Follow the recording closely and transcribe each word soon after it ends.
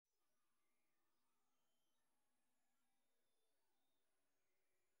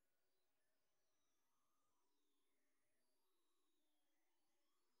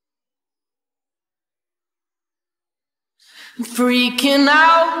Freaking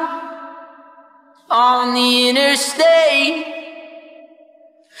out on the interstate,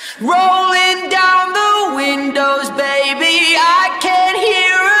 rolling down the windows, baby. I can't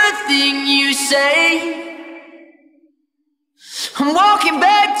hear a thing you say. I'm walking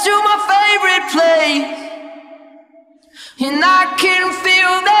back to my favorite place, and I can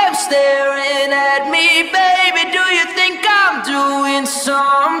feel them staring at me. Baby, do you think I'm doing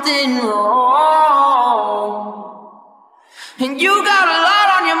something wrong? And you got a lot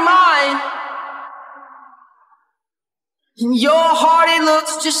on your mind, and your heart, it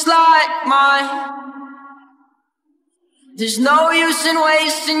looks just like mine. There's no use in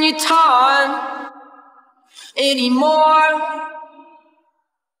wasting your time anymore.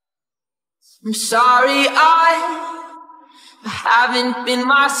 I'm sorry, I haven't been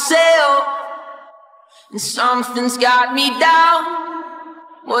myself, and something's got me down.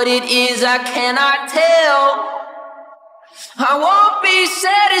 What it is, I cannot tell. I won't be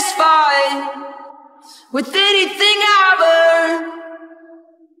satisfied with anything I've earned.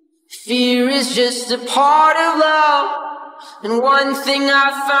 Fear is just a part of love, and one thing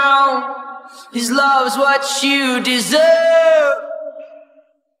I found is love's what you deserve.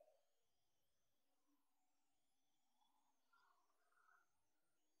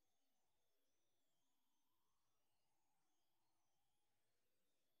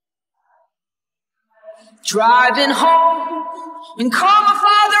 Driving home and call my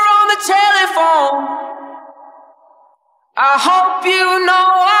father on the telephone. I hope you know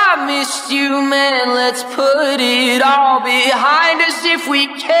I missed you, man. Let's put it all behind us if we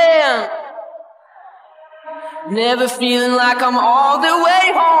can. Never feeling like I'm all the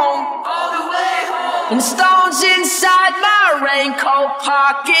way home, and stones inside my raincoat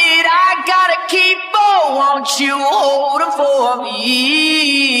pocket. I gotta keep on, won't you hold 'em for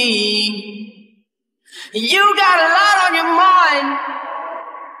me? You got a lot on your mind,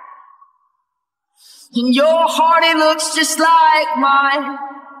 and your heart, it looks just like mine.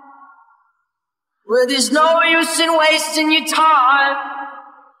 Well, there's no use in wasting your time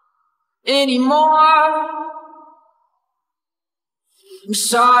anymore. I'm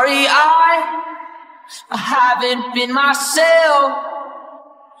sorry, I haven't been myself,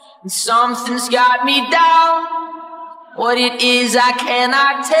 and something's got me down. What it is, I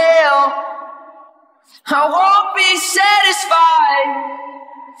cannot tell. I won't be satisfied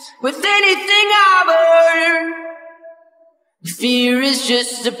with anything I've earned. Fear is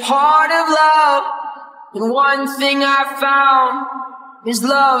just a part of love, and one thing I found is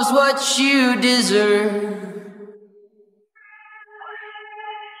love's what you deserve.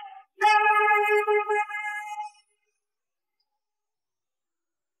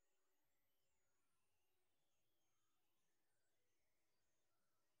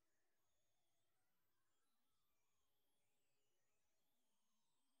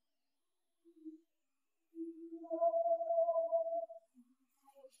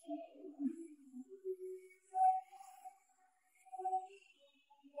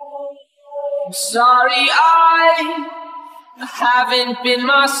 I'm sorry, I haven't been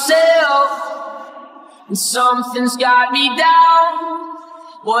myself, and something's got me down.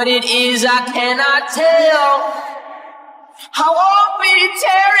 What it is, I cannot tell. I won't be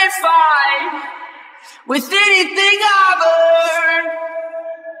terrified with anything I've earned.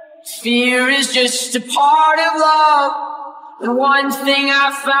 Fear is just a part of love, and one thing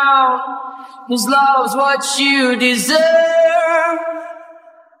I found is love's what you deserve.